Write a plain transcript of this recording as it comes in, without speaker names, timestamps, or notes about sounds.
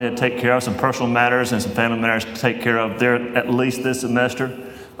to take care of some personal matters and some family matters to take care of there at least this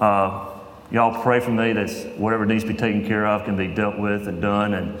semester. Y'all pray for me that whatever needs to be taken care of can be dealt with and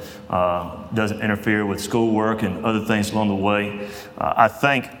done and doesn't interfere with schoolwork and other things along the way. I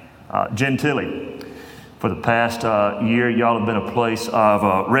thank Gentilly. For the past year, y'all have been a place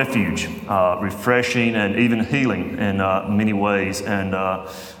of refuge, refreshing, and even healing in many ways. And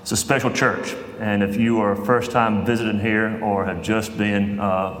it's a special church. And if you are first time visiting here or have just been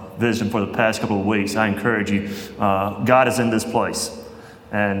visiting for the past couple of weeks, I encourage you, God is in this place.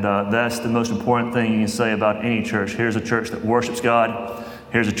 And that's the most important thing you can say about any church. Here's a church that worships God.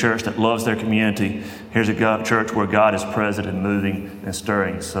 Here's a church that loves their community. Here's a church where God is present and moving and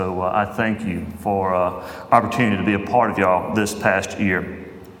stirring. So I thank you for opportunity to be a part of y'all this past year.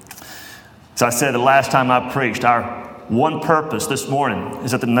 As I said the last time I preached, our one purpose this morning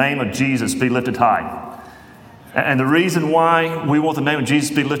is that the name of Jesus be lifted high. And the reason why we want the name of Jesus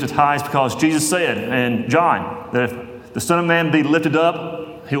to be lifted high is because Jesus said in John that if the Son of Man be lifted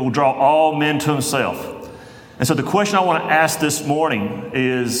up, he will draw all men to himself. And so the question I want to ask this morning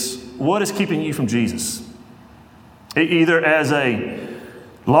is, what is keeping you from Jesus? Either as a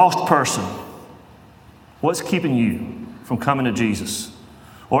lost person, what's keeping you from coming to Jesus?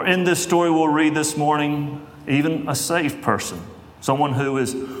 Or in this story we'll read this morning, even a saved person, someone who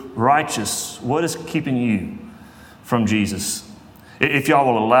is righteous. What is keeping you from Jesus? If y'all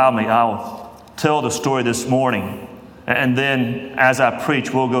will allow me, I'll tell the story this morning. And then as I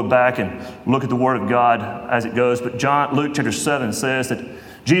preach, we'll go back and look at the Word of God as it goes. But Luke chapter 7 says that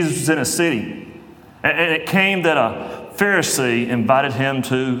Jesus was in a city. And it came that a Pharisee invited him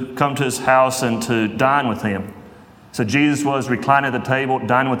to come to his house and to dine with him. So Jesus was reclining at the table,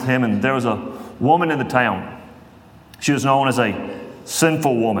 dining with him, and there was a woman in the town. She was known as a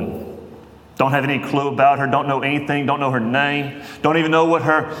sinful woman. Don't have any clue about her, don't know anything, don't know her name, don't even know what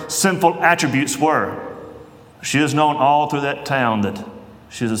her sinful attributes were. She is known all through that town that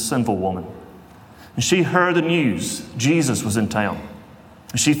she is a sinful woman. And she heard the news. Jesus was in town.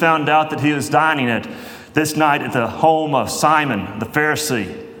 And she found out that he was dining this night at the home of Simon, the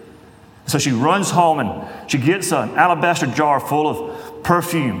Pharisee. So she runs home and she gets an alabaster jar full of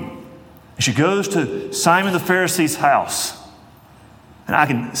perfume. And she goes to Simon the Pharisee's house. And I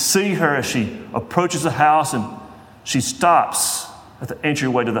can see her as she approaches the house and she stops at the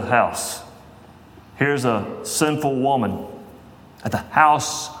entryway to the house. Here's a sinful woman at the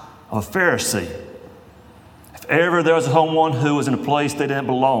house of a Pharisee. If ever there was someone who was in a place they didn't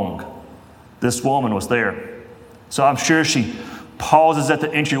belong, this woman was there. So I'm sure she pauses at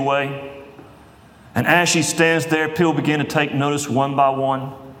the entryway. And as she stands there, people begin to take notice one by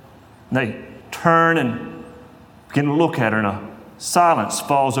one. And they turn and begin to look at her, and a silence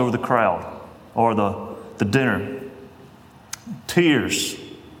falls over the crowd or the dinner. Tears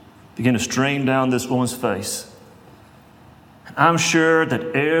begin to stream down this woman's face. I'm sure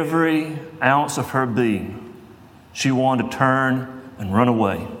that every ounce of her being, she wanted to turn and run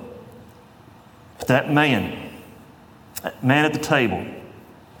away. But that man at the table,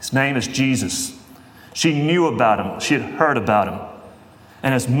 his name is Jesus. She knew about him. She had heard about him.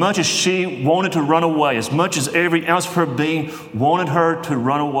 And as much as she wanted to run away, as much as every ounce of her being wanted her to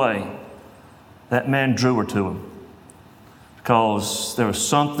run away, that man drew her to him. Because there was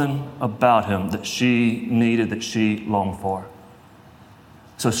something about him that she needed, that she longed for.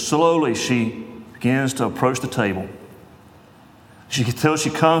 So slowly she begins to approach the table. Till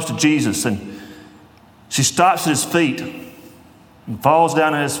she comes to Jesus, and she stops at his feet and falls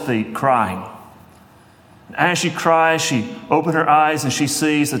down at his feet crying. And as she cries, she opens her eyes and she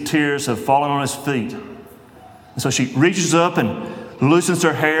sees the tears have fallen on his feet. And so she reaches up and loosens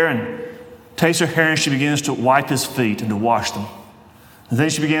her hair and takes her hair and she begins to wipe his feet and to wash them. And then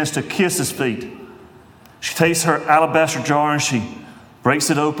she begins to kiss his feet. She takes her alabaster jar and she breaks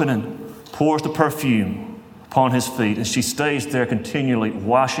it open and pours the perfume upon his feet. And she stays there continually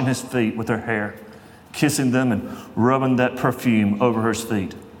washing his feet with her hair, kissing them and rubbing that perfume over his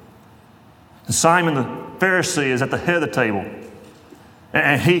feet. And Simon the Pharisee is at the head of the table.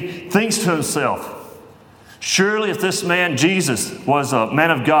 And he thinks to himself, surely if this man, Jesus, was a man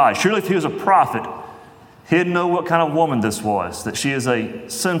of God, surely if he was a prophet, he'd know what kind of woman this was, that she is a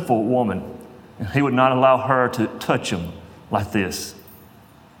sinful woman, and he would not allow her to touch him like this.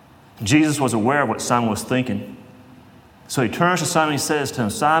 Jesus was aware of what Simon was thinking. So he turns to Simon and he says to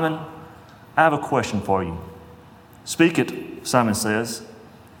him, Simon, I have a question for you. Speak it, Simon says.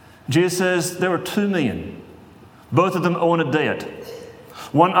 Jesus says, there were two men. Both of them owed a debt.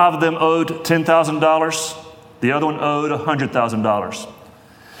 One of them owed $10,000. The other one owed $100,000.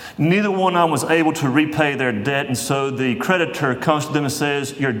 Neither one of them was able to repay their debt, and so the creditor comes to them and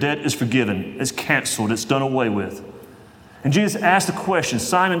says, your debt is forgiven, it's canceled, it's done away with. And Jesus asked the question,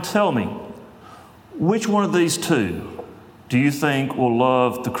 Simon, tell me, which one of these two do you think will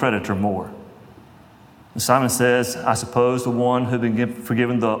love the creditor more? And Simon says, I suppose the one who had been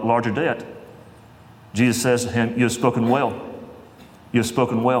forgiven the larger debt. Jesus says to him, you have spoken well. You have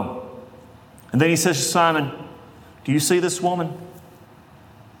spoken well. And then he says to Simon, do you see this woman?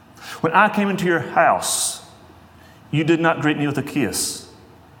 When I came into your house, you did not greet me with a kiss.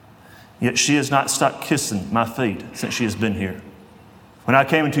 Yet she has not stopped kissing my feet since she has been here. When I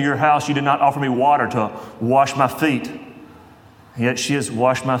came into your house, you did not offer me water to wash my feet. Yet she has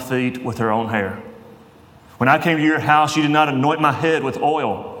washed my feet with her own hair. When I came to your house, you did not anoint my head with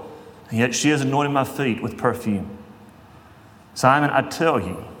oil. Yet she has anointed my feet with perfume. Simon, I tell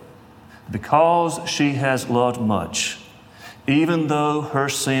you, because she has loved much, even though her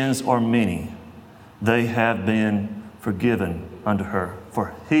sins are many, they have been forgiven unto her.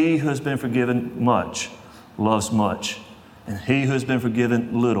 For he who has been forgiven much loves much, and he who has been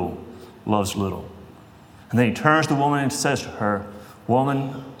forgiven little loves little. And then he turns to the woman and says to her,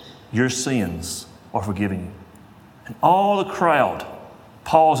 woman, your sins are forgiven you. And all the crowd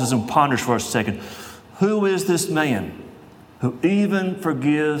pauses and ponders for a second. Who is this man who even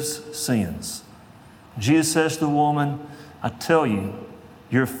forgives sins? Jesus says to the woman, I tell you,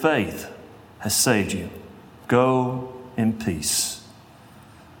 your faith has saved you. Go in peace.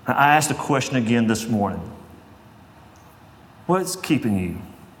 Now, I asked a question again this morning. What's keeping you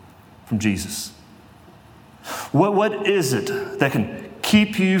from Jesus? What is it that can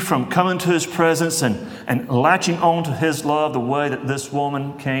keep you from coming to his presence and latching on to his love the way that this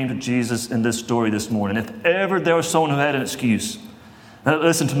woman came to Jesus in this story this morning? If ever there was someone who had an excuse, now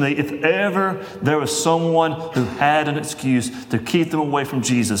listen to me, if ever there was someone who had an excuse to keep them away from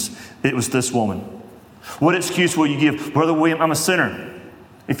Jesus, it was this woman. What excuse will you give? Brother William, I'm a sinner.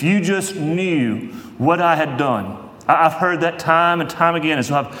 If you just knew what I had done. I've heard that time and time again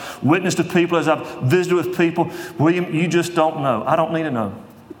as I've witnessed to people, as I've visited with people. William, you just don't know. I don't need to know.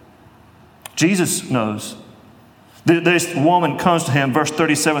 Jesus knows. This woman comes to him, verse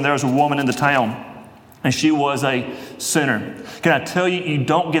 37, there was a woman in the town, and she was a sinner. Can I tell you, you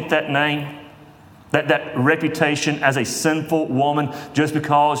don't get that name, that reputation as a sinful woman just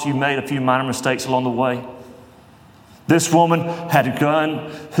because you made a few minor mistakes along the way. This woman had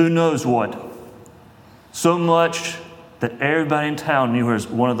done who knows what. So much that everybody in town knew her as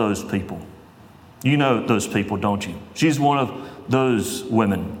one of those people. You know those people, don't you? She's one of those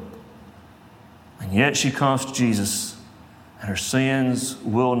women. And yet she comes to Jesus, and her sins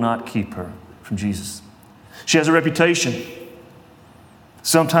will not keep her from Jesus. She has a reputation.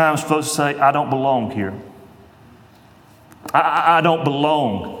 Sometimes folks say, I don't belong here. I don't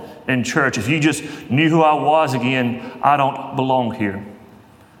belong in church. If you just knew who I was again, I don't belong here.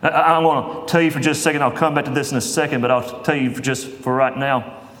 I want to tell you for just a second, I'll come back to this in a second, but I'll tell you for right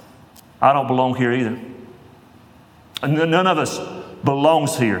now, I don't belong here either. None of us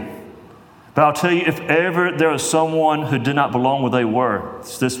belongs here. But I'll tell you, if ever there was someone who did not belong where they were,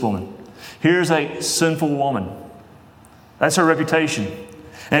 it's this woman. Here's a sinful woman. That's her reputation.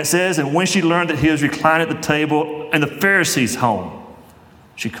 And it says, and when she learned that he was reclining at the table in the Pharisees' home,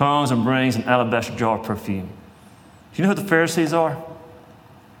 she comes and brings an alabaster jar of perfume. Do you know who the Pharisees are?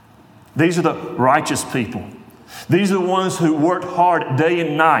 These are the righteous people. These are the ones who worked hard day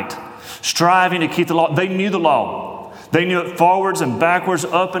and night, striving to keep the law. They knew the law. They knew it forwards and backwards,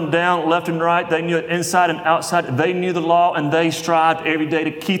 up and down, left and right. They knew it inside and outside. They knew the law, and they strived every day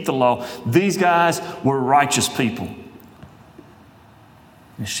to keep the law. These guys were righteous people.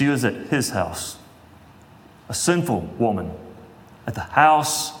 And she was at his house, a sinful woman, at the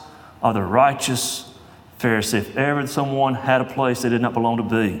house of the righteous Pharisee. If ever someone had a place they did not belong to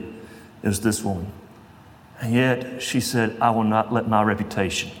be, it was this woman. And yet she said, I will not let my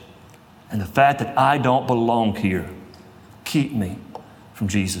reputation and the fact that I don't belong here keep me from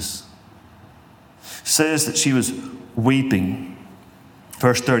Jesus. It says that she was weeping.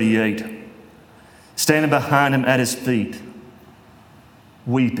 Verse 38. Standing behind him at his feet,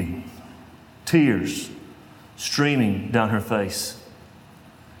 weeping, tears streaming down her face.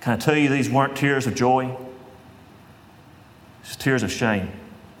 Can I tell you, these weren't tears of joy? It's tears of shame.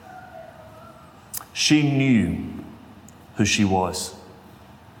 She knew who she was.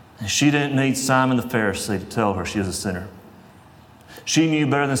 And she didn't need Simon the Pharisee to tell her she was a sinner. She knew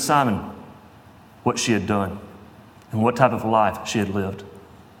better than Simon what she had done and what type of life she had lived.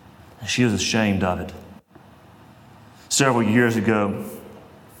 And she was ashamed of it. Several years ago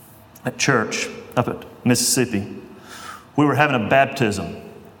at church up at Mississippi, we were having a baptism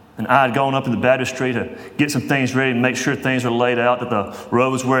And I had gone up in the baptistry to get some things ready and make sure things are laid out, that the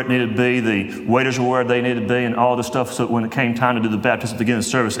robe was where it needed to be, the waiters were where they needed to be, and all the stuff, so when it came time to do the baptism at the beginning of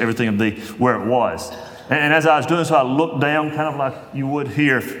the service, everything would be where it was. And as I was doing so, I looked down, kind of like you would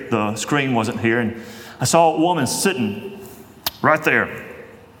here if the screen wasn't here, and I saw a woman sitting right there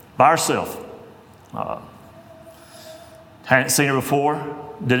by herself. Hadn't seen her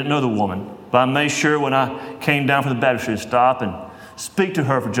before, didn't know the woman, but I made sure when I came down from the baptistry to stop and speak to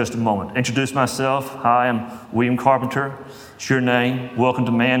her for just a moment. Introduce myself. Hi, I'm William Carpenter. It's your name. Welcome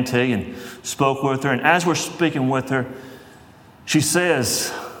to Manti. And spoke with her. And as we're speaking with her, she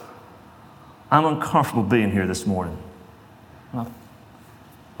says, I'm uncomfortable being here this morning.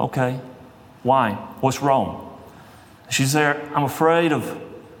 Okay. Why? What's wrong? She said, I'm afraid of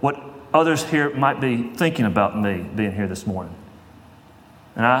what others here might be thinking about me being here this morning.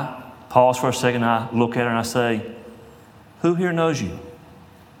 And I pause for a second. I look at her and I say, who here knows you?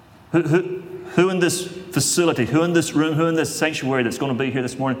 Who in this facility, who in this room, who in this sanctuary that's going to be here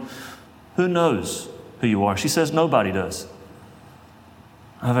this morning, who knows who you are? She says, nobody does.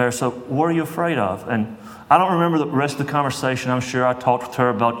 I've asked, so what are you afraid of? And I don't remember the rest of the conversation. I'm sure I talked with her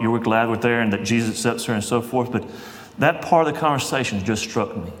about you were glad we're there and that Jesus accepts her and so forth. But that part of the conversation just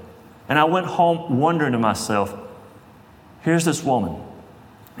struck me. And I went home wondering to myself, here's this woman.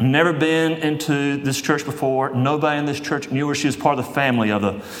 Never been into this church before. Nobody in this church knew her. She was part of the family of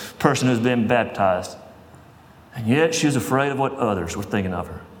the person who's been baptized. And yet she was afraid of what others were thinking of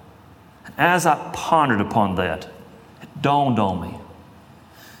her. And as I pondered upon that, it dawned on me.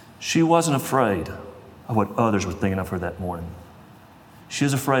 She wasn't afraid of what others were thinking of her that morning. She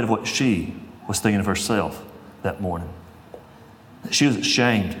was afraid of what she was thinking of herself that morning. She was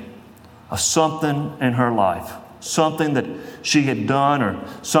ashamed of something in her life, something that she had done or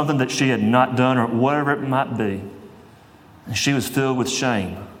something that she had not done or whatever it might be. And she was filled with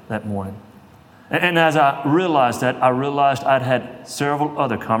shame that morning. And as I realized that, I realized I'd had several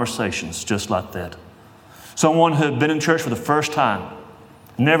other conversations just like that. Someone who had been in church for the first time,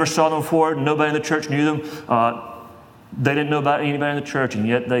 never saw them before, nobody in the church knew them. They didn't know about anybody in the church, and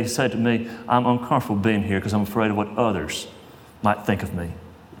yet they said to me, I'm uncomfortable being here because I'm afraid of what others might think of me.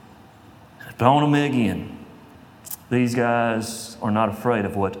 It dawned on me again. These guys are not afraid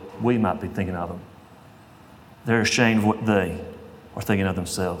of what we might be thinking of them. They're ashamed of what they are thinking of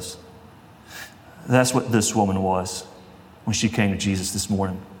themselves. That's what this woman was when she came to Jesus this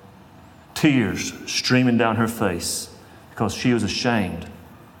morning. Tears streaming down her face because she was ashamed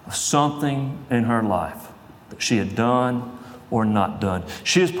of something in her life that she had done or not done.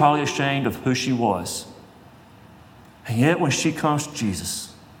 She was probably ashamed of who she was. And yet when she comes to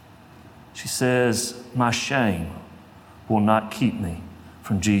Jesus, she says, my shame will not keep me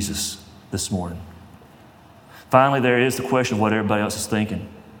from Jesus this morning. Finally, there is the question of what everybody else is thinking.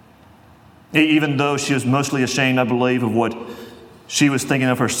 Even though she was mostly ashamed, I believe, of what she was thinking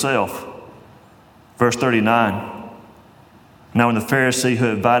of herself. Verse 39. Now when the Pharisee who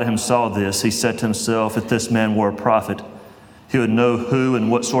invited him saw this, he said to himself, if this man were a prophet, he would know who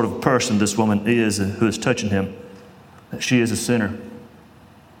and what sort of person this woman is who is touching him, that she is a sinner.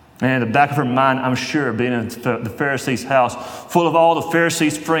 And in the back of her mind, I'm sure, being in the Pharisee's house, full of all the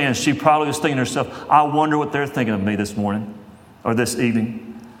Pharisee's friends, she probably was thinking to herself, I wonder what they're thinking of me this morning or this evening.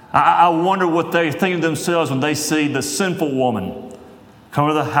 I wonder what they're thinking of themselves when they see the sinful woman come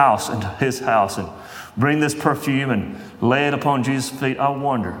to the house, into his house, and bring this perfume and lay it upon Jesus' feet. I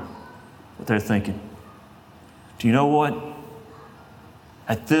wonder what they're thinking. Do you know what?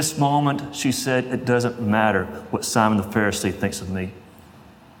 At this moment, she said, it doesn't matter what Simon the Pharisee thinks of me.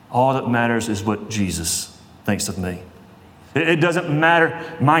 All that matters is what Jesus thinks of me. It doesn't matter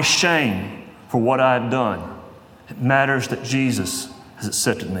my shame for what I've done. It matters that Jesus has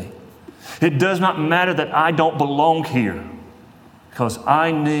accepted me. It does not matter that I don't belong here, because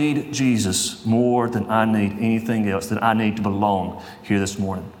I need Jesus more than I need anything else, that I need to belong here this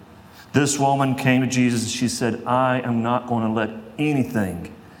morning. This woman came to Jesus and she said, I am not going to let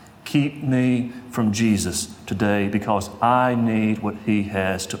anything keep me from Jesus today because I need what he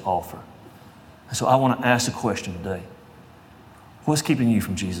has to offer. And so I want to ask a question today. What's keeping you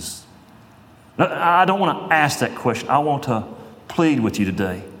from Jesus? I don't want to ask that question. I want to plead with you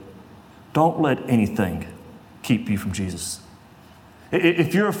today. Don't let anything keep you from Jesus.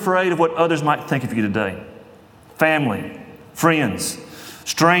 If you're afraid of what others might think of you today, family, friends,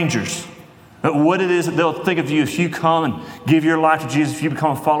 strangers, what it is that they'll think of you if you come and give your life to Jesus, if you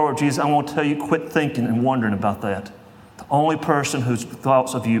become a follower of Jesus, I want to tell you, quit thinking and wondering about that. The only person whose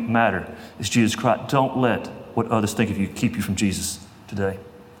thoughts of you matter is Jesus Christ. Don't let what others think of you keep you from Jesus today.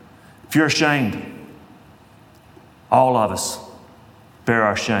 If you're ashamed, all of us, bear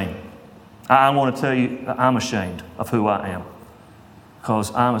our shame. I want to tell you, I'm ashamed of who I am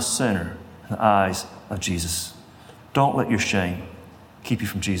because I'm a sinner in the eyes of Jesus. Don't let your shame keep you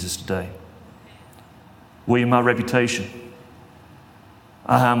from Jesus today. William, my reputation,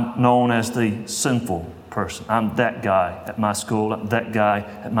 I am known as the sinful person. I'm that guy at my school. I'm that guy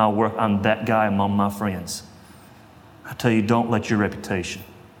at my work. I'm that guy among my friends. I tell you, don't let your reputation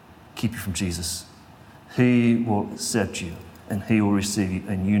keep you from Jesus. He will accept you and He will receive you,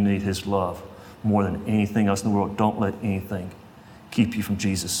 and you need His love more than anything else in the world. Don't let anything keep you from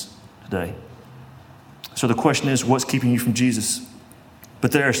Jesus today. So the question is, what's keeping you from Jesus?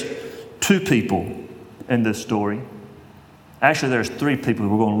 But there's two people in this story. Actually, there's three people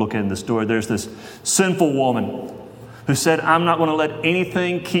we're going to look at in this story. There's this sinful woman who said, I'm not going to let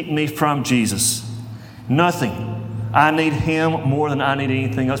anything keep me from Jesus. Nothing. I need Him more than I need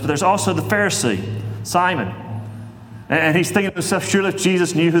anything else. But there's also the Pharisee, Simon. And he's thinking to himself, surely if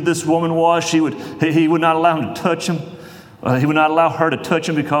Jesus knew who this woman was, he would not allow him to touch him. He would not allow her to touch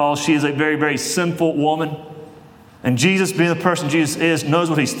him because she is a very, very sinful woman. And Jesus, being the person Jesus is, knows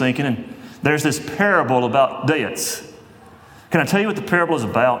what he's thinking. And there's this parable about debts. Can I tell you what the parable is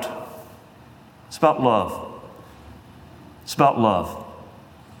about? It's about love. It's about love.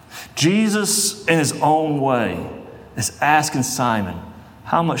 Jesus, in His own way, is asking Simon,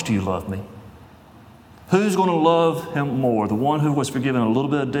 how much do you love me? Who's going to love Him more? The one who was forgiven a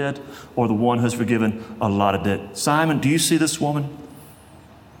little bit of debt or the one who's forgiven a lot of debt? Simon, do you see this woman?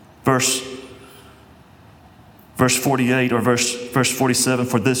 Verse 48 or verse 47,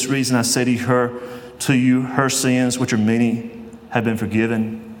 for this reason I say to you, her sins, which are many, have been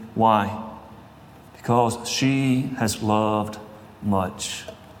forgiven. Why? Because she has loved much.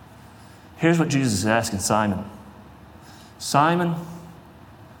 Here's what Jesus is asking Simon. Simon,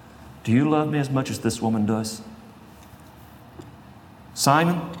 do you love me as much as this woman does?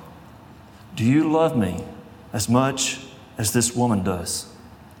 Simon, do you love me as much as this woman does?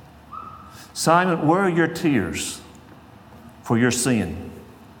 Simon, where are your tears for your sin?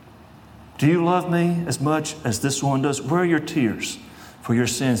 Do you love me as much as this woman does? Where are your tears for your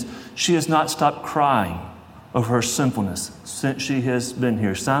sins? She has not stopped crying over her sinfulness since she has been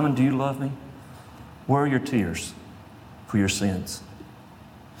here. Simon, do you love me? Where are your tears for your sins?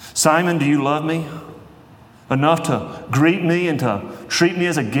 Simon, do you love me enough to greet me and to treat me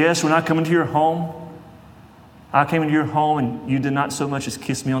as a guest when I come into your home? I came into your home and you did not so much as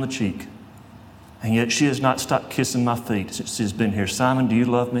kiss me on the cheek. And yet she has not stopped kissing my feet since she has been here. Simon, do you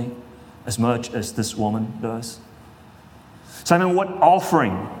love me as much as this woman does? Simon, what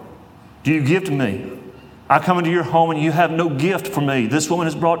offering do you give to me? I come into your home and you have no gift for me. This woman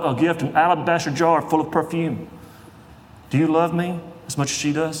has brought a gift, an alabaster jar full of perfume. Do you love me as much as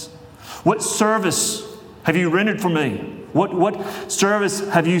she does? What service have you rendered for me? What service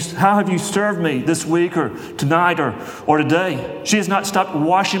how have you served me this week or tonight or today? She has not stopped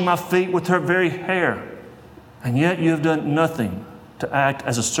washing my feet with her very hair. And yet you have done nothing to act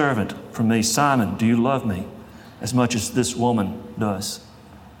as a servant for me. Simon, do you love me as much as this woman does?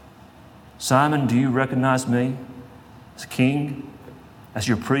 Simon, do you recognize me as a king, as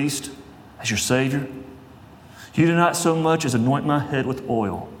your priest, as your Savior? You did not so much as anoint my head with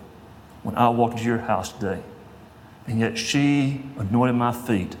oil when I walked into your house today. And yet she anointed my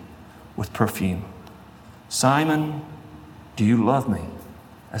feet with perfume. Simon, do you love me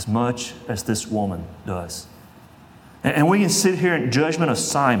as much as this woman does? And we can sit here in judgment of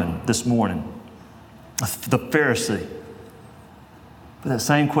Simon this morning, the Pharisee. But that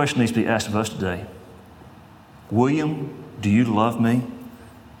same question needs to be asked of us today. William, do you love me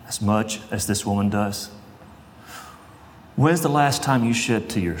as much as this woman does? When's the last time you shed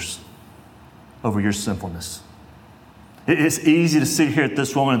tears over your sinfulness? It's easy to sit here at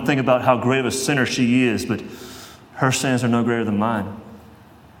this woman and think about how great of a sinner she is, but her sins are no greater than mine.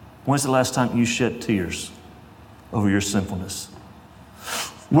 When's the last time you shed tears over your sinfulness?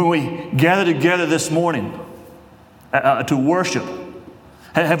 When we gather together this morning to worship,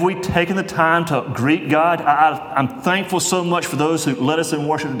 have we taken the time to greet God? I'm thankful so much for those who led us in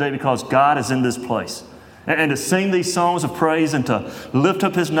worship today because God is in this place. And to sing these songs of praise and to lift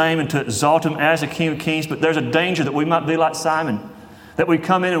up His name and to exalt Him as the King of Kings. But there's a danger that we might be like Simon, that we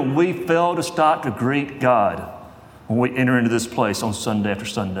come in and we fail to stop to greet God when we enter into this place on Sunday after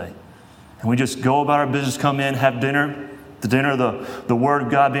Sunday. And we just go about our business, come in, have dinner, the Word of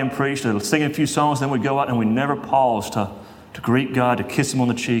God being preached, to sing a few songs, then we go out and we never pause to greet God, to kiss Him on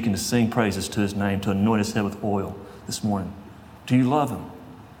the cheek and to sing praises to His name, to anoint His head with oil this morning. Do you love Him?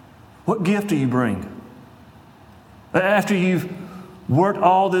 What gift do you bring? After you've worked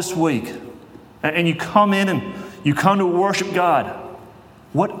all this week and you come in and you come to worship God,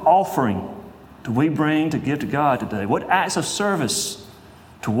 What offering do we bring to give to God today? What acts of service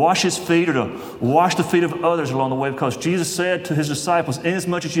to wash His feet or to wash the feet of others along the way? Because Jesus said to His disciples,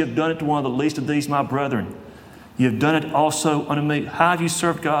 inasmuch as you have done it to one of the least of these, my brethren, you have done it also unto me. How have you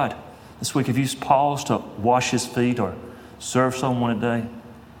served God this week? Have you paused to wash His feet or serve someone today?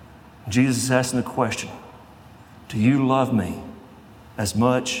 Jesus is asking the question, do you love me as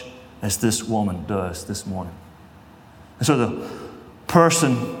much as this woman does this morning? And so the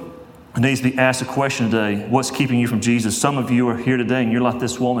person needs to be asked a question today, what's keeping you from Jesus? Some of you are here today and you're like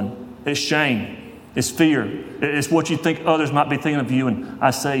this woman. It's shame. It's fear. It's what you think others might be thinking of you. And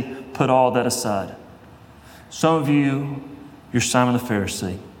I say, put all that aside. Some of you, you're Simon the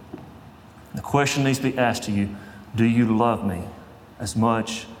Pharisee. The question needs to be asked to you, do you love me as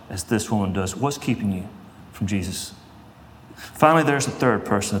much as this woman does? What's keeping you from Jesus? Finally, there's the third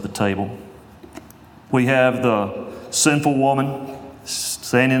person at the table. We have the sinful woman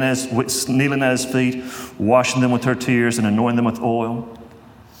kneeling at His feet, washing them with her tears and anointing them with oil.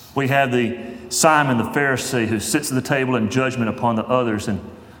 We have the Simon the Pharisee who sits at the table in judgment upon the others and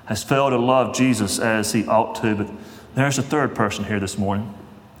has failed to love Jesus as he ought to. But there's a third person here this morning.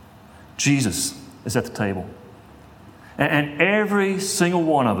 Jesus is at the table. And every single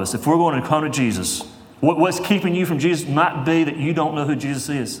one of us, if we're going to come to Jesus, what's keeping you from Jesus might be that you don't know who Jesus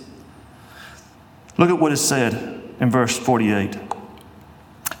is. Look at what is said in verse 48.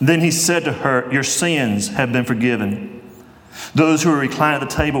 Then He said to her, your sins have been forgiven. Those who were reclining at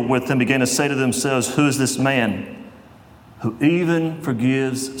the table with Him began to say to themselves, who is this man who even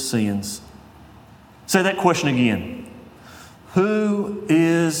forgives sins? Say that question again. Who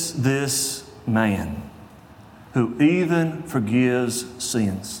is this man who even forgives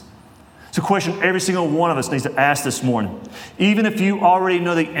sins? It's a question every single one of us needs to ask this morning. Even if you already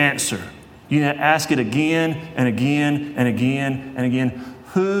know the answer, you need to ask it again and again and again and again.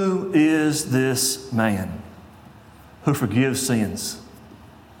 Who is this man who forgives sins?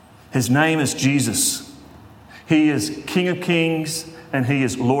 His name is Jesus. He is King of Kings and He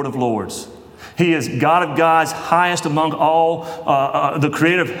is Lord of Lords. He is God of gods, highest among all, the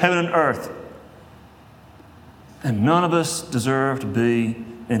creator of heaven and earth. And none of us deserve to be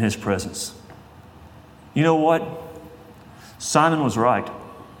in His presence. You know what? Simon was right.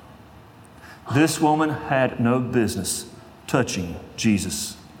 This woman had no business touching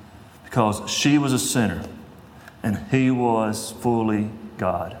Jesus because she was a sinner and He was fully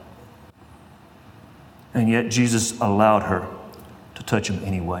God. And yet Jesus allowed her to touch Him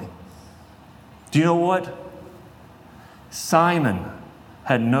anyway. Do you know what? Simon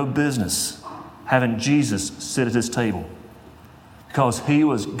had no business having Jesus sit at His table because He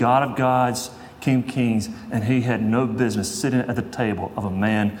was God of gods, King of Kings, and He had no business sitting at the table of a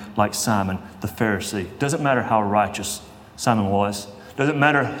man like Simon the Pharisee. Doesn't matter how righteous Simon was. Doesn't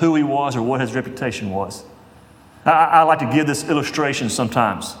matter who he was or what his reputation was. I like to give this illustration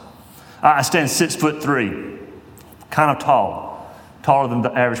sometimes. I stand 6'3", kind of tall, taller than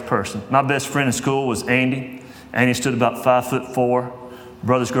the average person. My best friend in school was Andy. Andy stood about 5'4".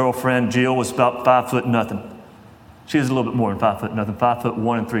 Brother's girlfriend, Jill, was about 5 foot nothing. She was a little bit more than 5 foot nothing,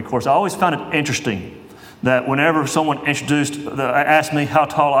 5'1" and 3/4. I always found it interesting that whenever someone asked me how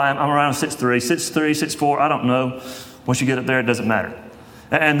tall I am, I'm around 6'3", 6'4", I don't know. Once you get up there, it doesn't matter.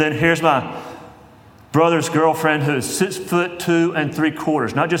 And then here's my brother's girlfriend who's 6'2" and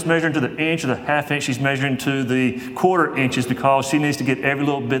 3/4. Not just measuring to the inch or the half inch, she's measuring to the quarter inches because she needs to get every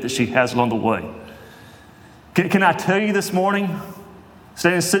little bit that she has along the way. Can I tell you this morning,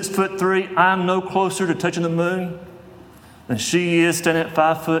 standing 6'3", I'm no closer to touching the moon than she is standing at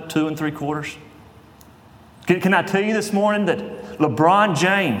 5'2" and 3/4. Can I tell you this morning that LeBron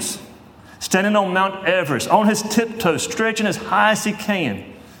James, standing on Mount Everest, on his tiptoes, stretching as high as he can,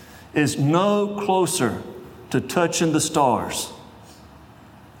 is no closer to touching the stars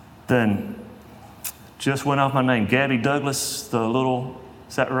than, just went off my name, Gabby Douglas, the little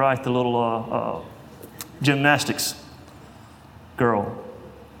gymnastics girl.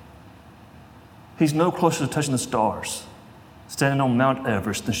 He's no closer to touching the stars, standing on Mount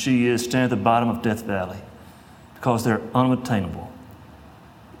Everest, than she is standing at the bottom of Death Valley, because they're unattainable.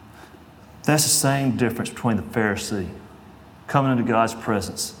 That's the same difference between the Pharisee coming into God's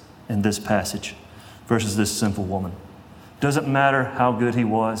presence in this passage versus this sinful woman. Doesn't matter how good he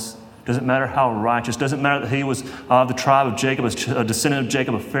was. Doesn't matter how righteous. Doesn't matter that he was of the tribe of Jacob, a descendant of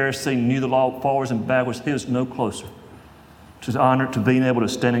Jacob, a Pharisee, knew the law forwards and backwards. He was no closer to being able to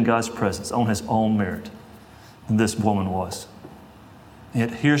stand in God's presence on his own merit than this woman was. And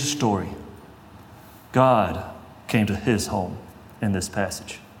yet here's the story. God came to his home in this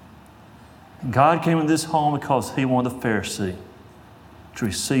passage. God came in this home because he wanted the Pharisee to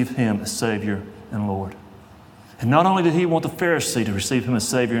receive him as Savior and Lord. And not only did he want the Pharisee to receive him as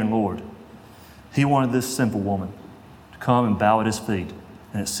Savior and Lord, he wanted this simple woman to come and bow at his feet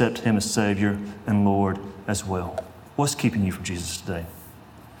and accept him as Savior and Lord as well. What's keeping you from Jesus today?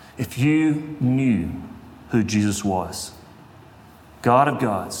 If you knew who Jesus was, God of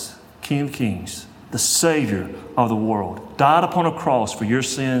gods, King of kings, the Savior of the world, died upon a cross for your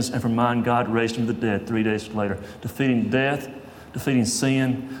sins and for mine, God raised him from the dead 3 days later, defeating death, defeating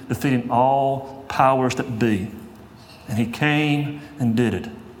sin, defeating all powers that be. And he came and did it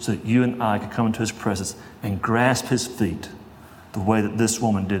so that you and I could come into his presence and grasp his feet the way that this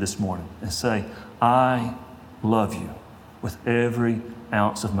woman did this morning and say, I love you with every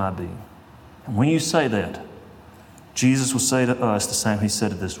ounce of my being. And when you say that, Jesus will say to us the same he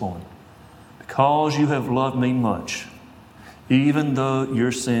said to this woman, because you have loved me much, even though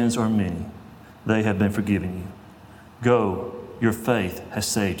your sins are many, they have been forgiven you. Go, your faith has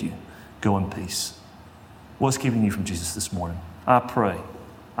saved you. Go in peace. What's keeping you from Jesus this morning? I pray,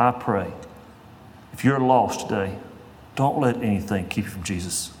 if you're lost today, don't let anything keep you from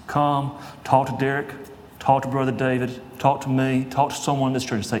Jesus. Come, talk to Derek, talk to Brother David, talk to me, talk to someone in this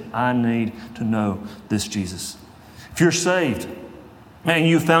church and say, I need to know this Jesus. If you're saved, and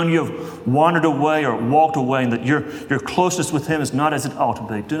you found you have wandered away or walked away and that your closeness with him is not as it ought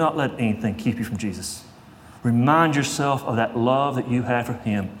to be, do not let anything keep you from Jesus. Remind yourself of that love that you had for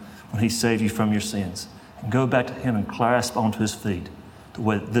him when he saved you from your sins. And go back to him and clasp onto his feet the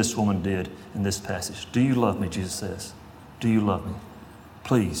way that this woman did in this passage. Do you love me, Jesus says. Do you love me?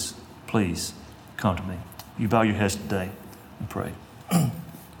 Please, please come to me. You bow your heads today and pray.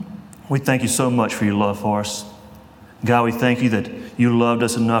 We thank you so much for your love for us. God, we thank you that you loved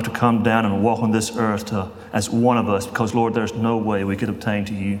us enough to come down and walk on this earth as one of us, because, Lord, there's no way we could obtain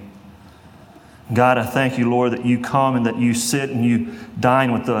to you. God, I thank you, Lord, that you come and that you sit and you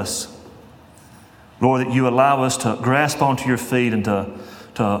dine with us. Lord, that you allow us to grasp onto your feet and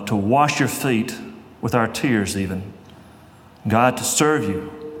to wash your feet with our tears even. God, to serve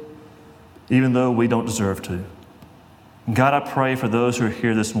you, even though we don't deserve to. And God, I pray for those who are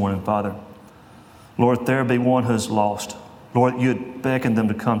here this morning, Father. Lord, if there be one who is lost, Lord, you would beckon them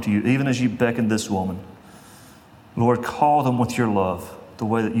to come to you, even as you beckoned this woman. Lord, call them with your love, the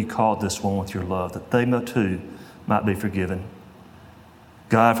way that you called this one with your love, that they too might be forgiven.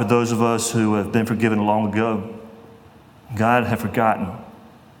 God, for those of us who have been forgiven long ago, God, have forgotten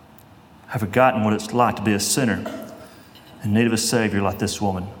what it's like to be a sinner in need of a Savior like this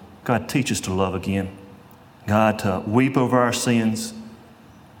woman. God, teach us to love again. God, to weep over our sins,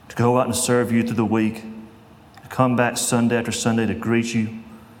 to go out and serve you through the week, to come back Sunday after Sunday to greet you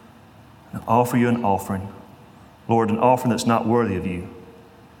and offer you an offering. Lord, an offering that's not worthy of you.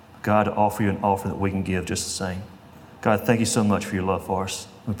 God, to offer you an offering that we can give just the same. God, thank you so much for your love for us.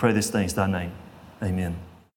 We pray these things in thy name. Amen.